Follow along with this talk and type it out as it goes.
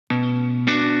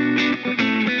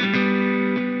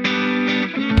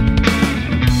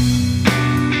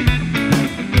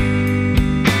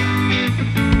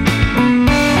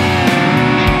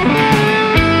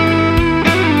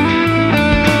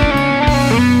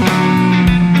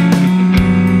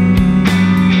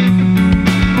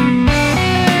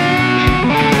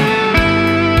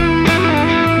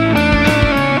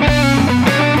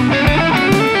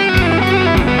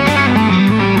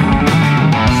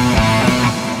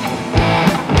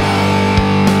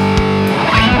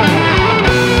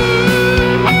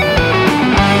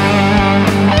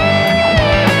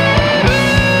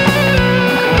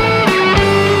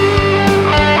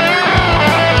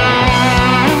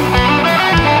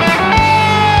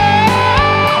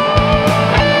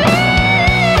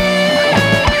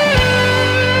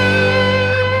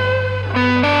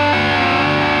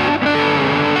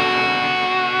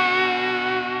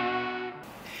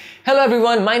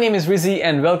everyone, my name is Rizzy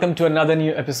and welcome to another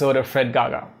new episode of Fred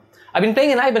Gaga. I've been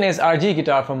playing an Ibanez RG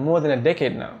guitar for more than a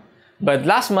decade now, but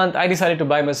last month I decided to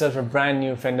buy myself a brand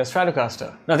new Fender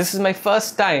Stratocaster. Now this is my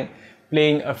first time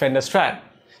playing a Fender Strat.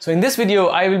 So in this video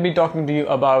I will be talking to you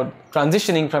about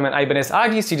transitioning from an Ibanez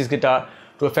RG series guitar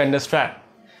to a Fender Strat.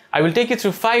 I will take you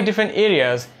through 5 different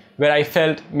areas where I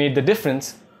felt made the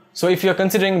difference. So if you're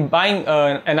considering buying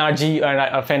an RG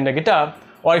or a Fender guitar,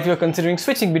 or if you're considering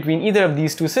switching between either of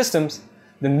these two systems,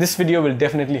 then this video will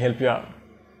definitely help you out.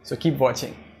 So keep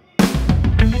watching.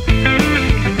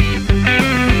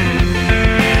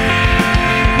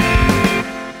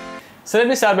 So let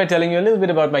me start by telling you a little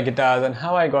bit about my guitars and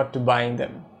how I got to buying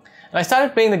them. And I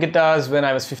started playing the guitars when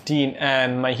I was 15,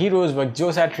 and my heroes were Joe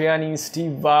Satriani,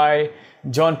 Steve Vai,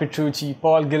 John Petrucci,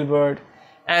 Paul Gilbert,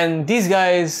 and these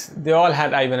guys, they all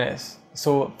had Ibanez.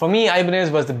 So for me,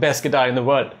 Ibanez was the best guitar in the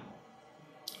world.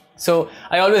 So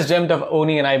I always dreamt of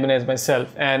owning an Ibanez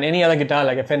myself, and any other guitar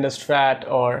like a Fender Strat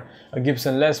or a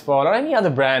Gibson Les Paul or any other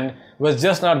brand was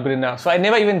just not good enough. So I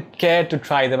never even cared to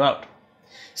try them out.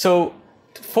 So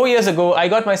 4 years ago, I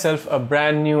got myself a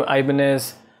brand new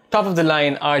Ibanez top of the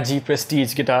line RG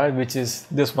Prestige guitar, which is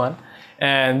this one.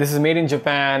 And this is made in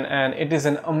Japan, and it is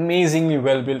an amazingly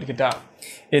well built guitar.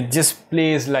 It just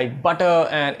plays like butter,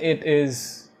 and it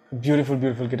is a beautiful,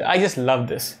 beautiful guitar. I just love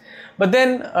this. But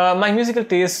then my musical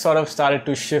taste sort of started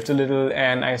to shift a little,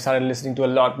 and I started listening to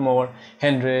a lot more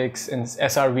Hendrix and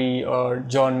SRV or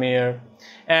John Mayer.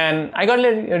 And I got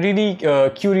really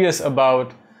curious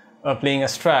about playing a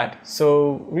Strat.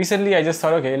 So recently I just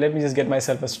thought, okay, let me just get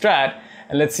myself a Strat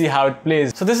and let's see how it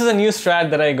plays. So this is a new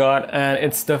Strat that I got, and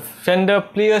it's the Fender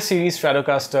Player series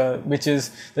Stratocaster, which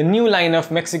is the new line of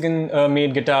Mexican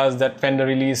made guitars that Fender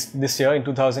released this year in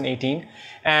 2018.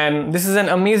 And this is an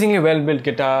amazingly well built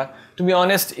guitar. To be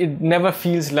honest, it never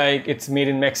feels like it's made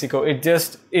in Mexico. It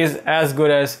just is as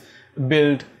good as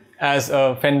built as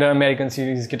Fender American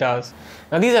series guitars.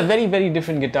 Now these are very, very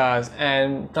different guitars,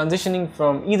 and transitioning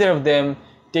from either of them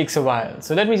takes a while.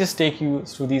 So let me just take you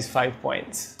through these 5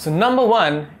 points. So number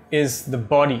 1 is the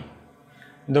body.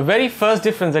 The very first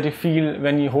difference that you feel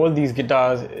when you hold these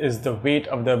guitars is the weight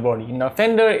of the body. Now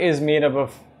Fender is made up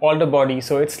of alder body,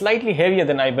 so it's slightly heavier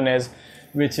than Ibanez,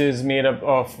 which is made up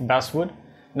of basswood.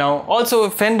 Now also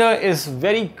Fender is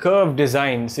very curved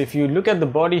design. So if you look at the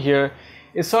body here,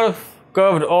 it's sort of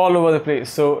curved all over the place.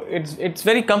 So it's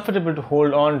very comfortable to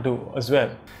hold on to as well.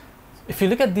 If you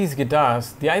look at these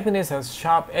guitars, the Ibanez has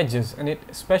sharp edges, and it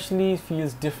especially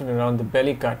feels different around the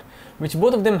belly cut, which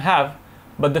both of them have,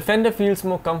 but the Fender feels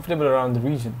more comfortable around the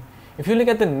region. If you look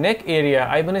at the neck area,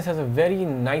 Ibanez has a very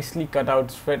nicely cut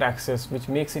out fret axis, which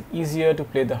makes it easier to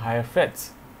play the higher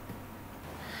frets.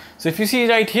 So if you see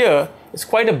right here, it's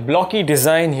quite a blocky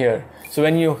design here. So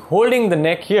when you're holding the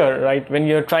neck here, right, when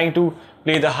you're trying to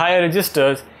play the higher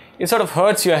registers, it sort of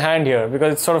hurts your hand here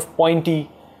because it's sort of pointy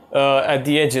at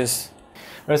the edges.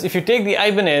 Whereas if you take the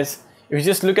Ibanez, if you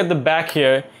just look at the back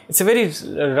here, it's a very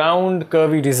round,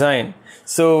 curvy design.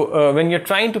 So when you're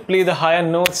trying to play the higher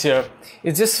notes here,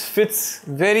 it just fits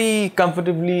very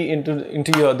comfortably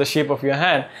into the shape of your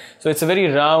hand. So it's a very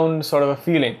round sort of a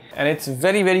feeling, and it's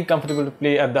very, very comfortable to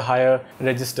play at the higher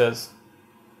registers.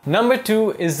 Number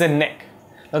 2 is the neck.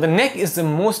 Now the neck is the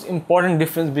most important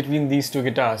difference between these two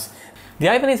guitars. The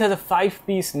Ibanez has a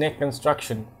 5-piece neck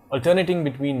construction, alternating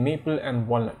between maple and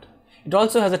walnut. It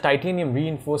also has a titanium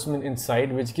reinforcement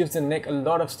inside, which gives the neck a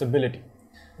lot of stability.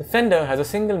 The Fender has a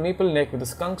single maple neck with a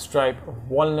skunk stripe of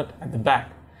walnut at the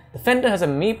back. The Fender has a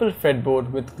maple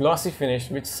fretboard with glossy finish,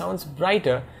 which sounds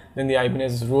brighter than the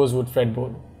Ibanez's rosewood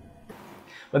fretboard.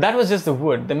 But that was just the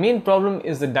wood. The main problem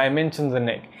is the dimensions of the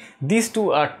neck. These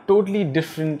two are totally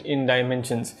different in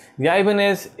dimensions. The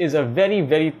Ibanez is a very,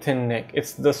 very thin neck.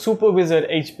 It's the Super Wizard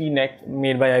HP neck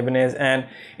made by Ibanez, and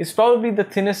it's probably the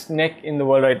thinnest neck in the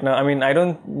world right now. I mean, I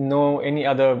don't know any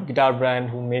other guitar brand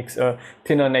who makes a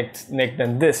thinner neck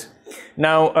than this.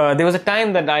 Now, there was a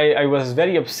time that I was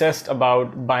very obsessed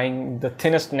about buying the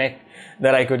thinnest neck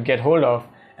that I could get hold of,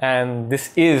 and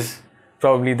this is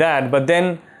probably that. But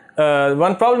then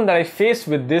one problem that I faced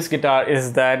with this guitar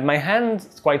is that my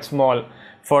hand's quite small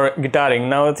for guitaring.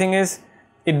 Now the thing is,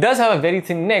 it does have a very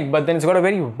thin neck, but then it's got a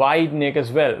very wide neck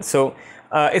as well. So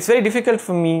it's very difficult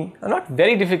for me, not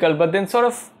very difficult, but then sort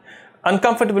of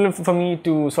uncomfortable for me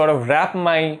to sort of wrap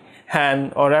my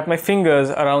hand or wrap my fingers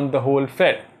around the whole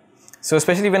fret. So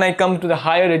especially when I come to the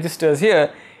higher registers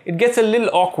here, it gets a little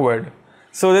awkward.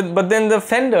 But then the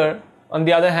Fender, on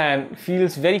the other hand,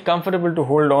 feels very comfortable to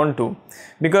hold on to,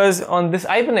 because on this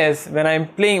Ibanez, when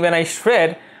I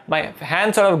shred, my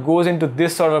hand sort of goes into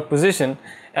this sort of position,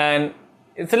 and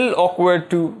it's a little awkward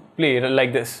to play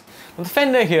like this. Now, the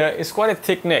Fender here is quite a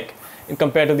thick neck in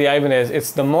compared to the Ibanez.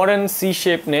 It's the modern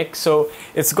C-shaped neck, so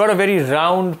it's got a very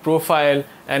round profile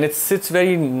and it sits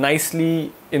very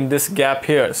nicely in this gap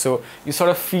here. So you sort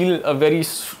of feel a very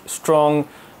strong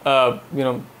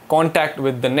contact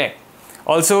with the neck.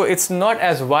 Also, it's not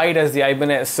as wide as the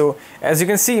Ibanez, so as you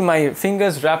can see, my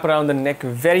fingers wrap around the neck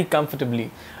very comfortably.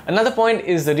 Another point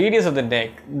is the radius of the neck.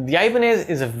 The Ibanez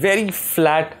is a very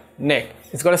flat neck.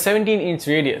 It's got a 17-inch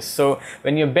radius, so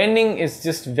when you're bending, it's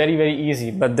just very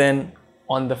easy. But then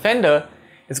on the Fender,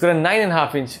 it's got a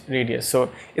 9.5-inch radius,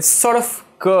 so it's sort of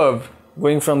curved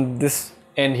going from this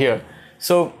end here.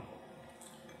 So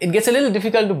it gets a little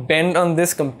difficult to bend on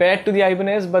this compared to the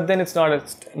Ibanez, but then it's not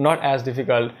as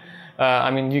difficult.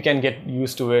 I mean, you can get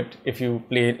used to it if you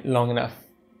play it long enough.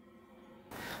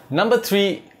 Number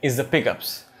 3 is the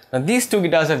pickups. Now these two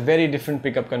guitars have very different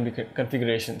pickup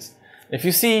configurations. If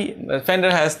you see, the Fender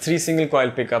has 3 single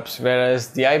coil pickups, whereas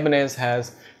the Ibanez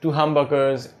has 2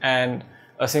 humbuckers and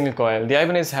a single coil. The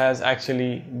Ibanez has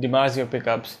actually DiMarzio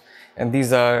pickups, and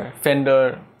these are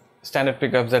Fender standard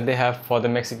pickups that they have for the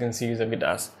Mexican series of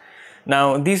guitars.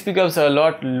 Now these pickups are a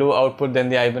lot low output than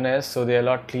the Ibanez, so they're a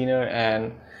lot cleaner,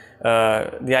 and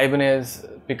the Ibanez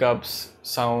pickups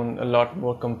sound a lot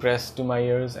more compressed to my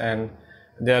ears and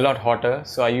they're a lot hotter,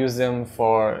 so I use them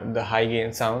for the high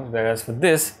gain sound, whereas for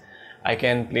this I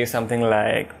can play something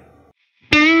like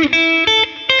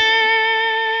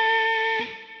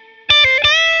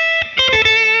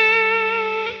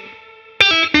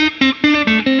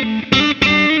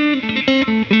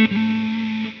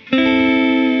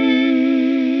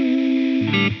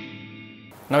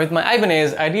Now with my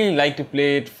Ibanez, I really like to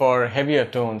play it for heavier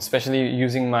tones, especially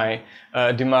using my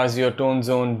DiMarzio Tone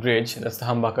Zone bridge, that's the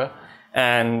humbucker.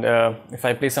 And if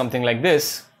I play something like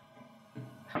this,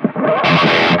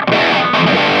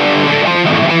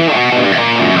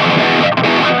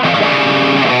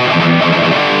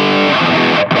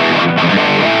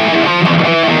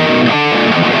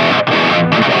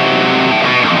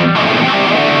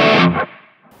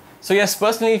 so yes,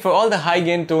 personally for all the high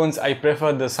gain tones, I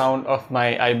prefer the sound of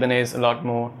my Ibanez a lot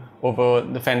more over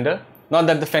the Fender. Not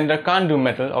that the Fender can't do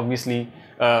metal, obviously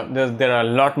there are a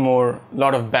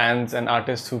lot of bands and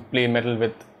artists who play metal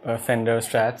with Fender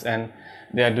Strats and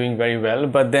they are doing very well.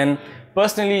 But then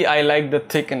personally I like the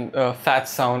thick and fat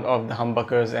sound of the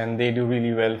humbuckers and they do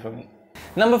really well for me.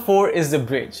 Number 4 is the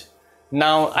bridge.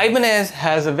 Now Ibanez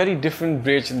has a very different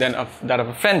bridge than that of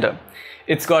a Fender.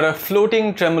 It's got a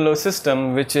floating tremolo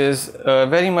system, which is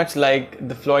very much like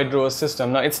the Floyd Rose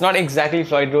system. Now it's not exactly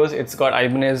Floyd Rose, it's got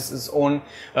Ibanez's own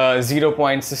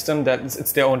 0-point system,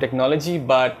 it's their own technology,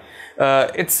 but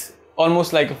it's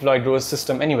almost like a Floyd Rose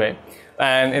system anyway.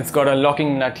 And it's got a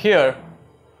locking nut here,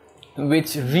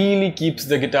 which really keeps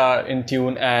the guitar in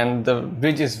tune, and the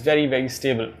bridge is very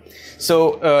stable.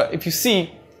 So if you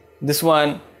see this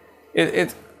one,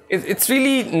 it's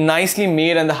really nicely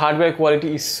made and the hardware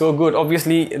quality is so good.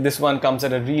 Obviously this one comes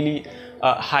at a really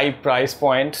high price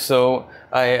point, so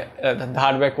the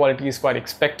hardware quality is quite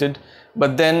expected.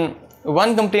 But then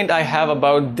one complaint I have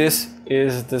about this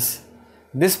is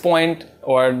this point,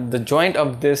 or the joint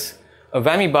of this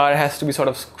whammy bar has to be sort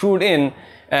of screwed in,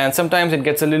 and sometimes it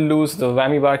gets a little loose, the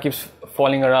whammy bar keeps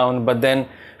falling around. But then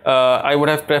I would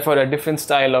have preferred a different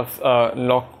style of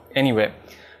lock anyway.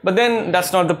 But then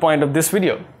that's not the point of this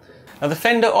video. Now the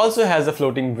Fender also has a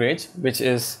floating bridge, which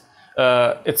is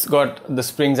it's got the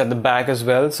springs at the back as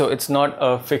well, so it's not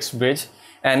a fixed bridge,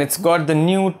 and it's got the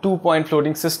new 2-point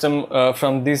floating system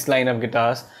from this line of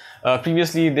guitars.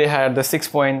 Previously they had the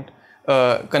 6-point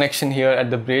connection here at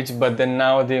the bridge, but then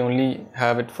now they only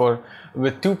have it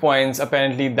with 2 points.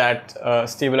 Apparently that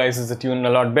stabilizes the tune a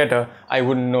lot better. I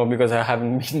wouldn't know because I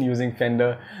haven't been using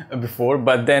Fender before,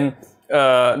 but then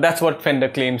that's what Fender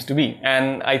claims to be,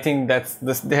 and I think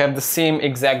they have the same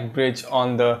exact bridge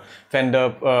on the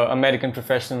Fender American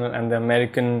Professional and the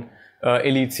American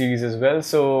Elite series as well,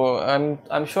 so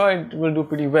I'm sure it will do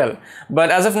pretty well.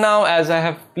 But as of now, as I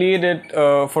have played it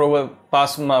for over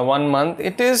past 1 month,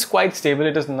 it is quite stable.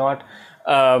 It is not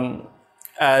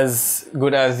as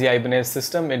good as the Ibanez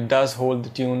system. It does hold the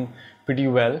tune pretty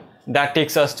well. That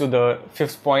takes us to the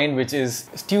 5th point, which is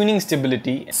tuning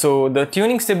stability. So the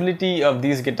tuning stability of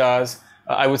these guitars,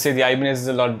 I would say the Ibanez is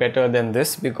a lot better than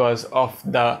this because of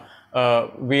the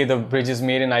way the bridge is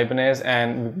made in Ibanez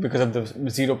and because of the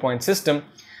 0-point system.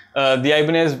 The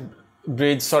Ibanez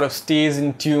bridge sort of stays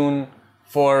in tune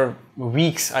for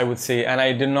weeks, I would say, and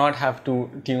I do not have to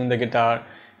tune the guitar.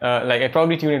 Like I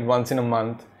probably tune it once in a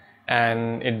month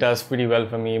and it does pretty well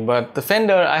for me. But the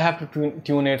Fender, I have to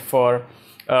tune it for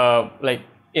like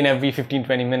in every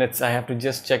 15-20 minutes I have to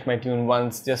just check my tune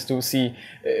once just to see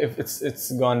if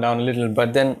it's gone down a little,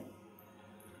 but then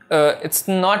it's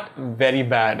not very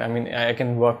bad. I mean, I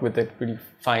can work with it pretty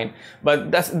fine. But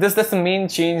that's the main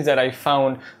change that I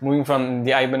found moving from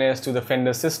the Ibanez to the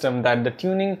Fender system, that the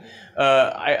tuning,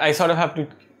 I sort of have to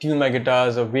tune my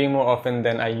guitars way more often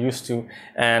than I used to,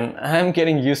 and I'm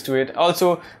getting used to it.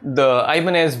 Also, the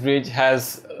Ibanez bridge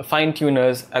has fine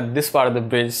tuners at this part of the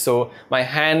bridge, so my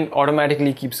hand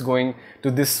automatically keeps going to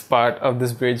this part of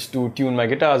this bridge to tune my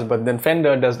guitars, but then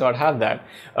Fender does not have that.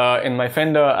 In my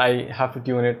Fender, I have to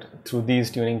tune it through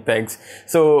these tuning pegs.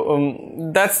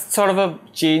 So that's sort of a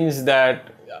change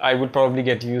that I would probably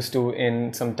get used to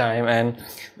in some time, and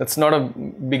that's not a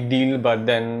big deal, but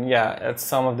then yeah, that's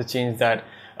some of the change that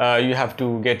you have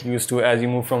to get used to as you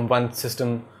move from one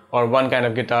system or one kind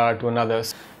of guitar to another.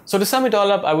 So to sum it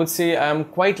all up, I would say I'm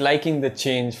quite liking the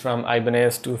change from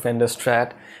Ibanez to Fender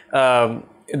Strat.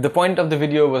 The point of the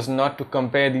video was not to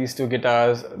compare these two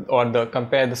guitars or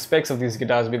compare the specs of these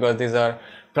guitars, because these are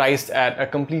priced at a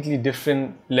completely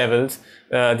different levels.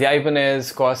 The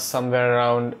Ibanez costs somewhere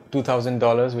around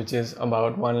 $2,000, which is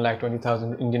about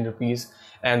 1,20,000 Indian rupees,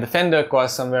 and the Fender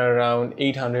costs somewhere around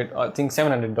 $800, I think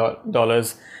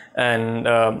 $700,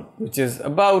 and which is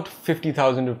about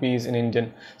 50,000 rupees in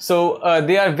Indian. So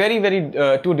they are very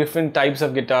two different types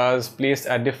of guitars placed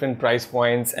at different price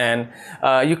points, and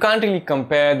you can't really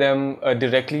compare them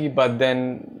directly, but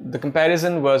then the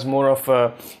comparison was more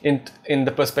of in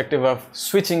the perspective of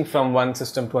switching from one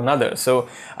system to another. So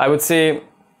I would say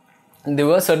there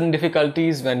were certain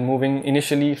difficulties when moving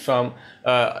initially from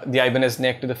the Ibanez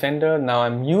neck to the Fender. Now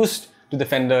I'm used to the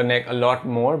Fender neck a lot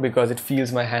more because it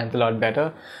feels my hands a lot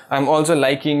better. I'm also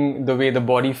liking the way the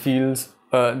body feels,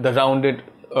 the rounded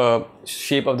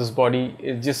shape of this body.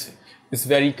 It's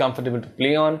very comfortable to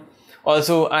play on.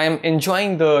 Also, I am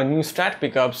enjoying the new Strat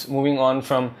pickups, moving on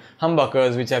from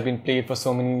humbuckers, which have been played for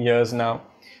so many years now.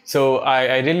 So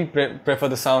I really prefer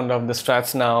the sound of the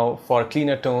Strats now for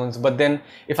cleaner tones. But then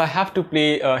if I have to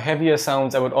play heavier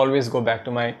sounds, I would always go back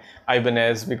to my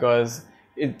Ibanez, because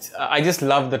I just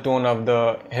love the tone of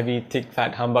the heavy, thick,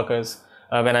 fat humbuckers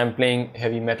when I'm playing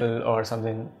heavy metal or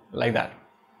something like that.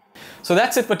 So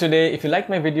that's it for today. If you liked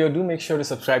my video, do make sure to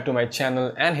subscribe to my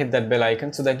channel and hit that bell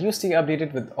icon so that you stay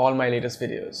updated with all my latest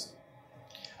videos.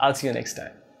 I'll see you next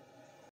time.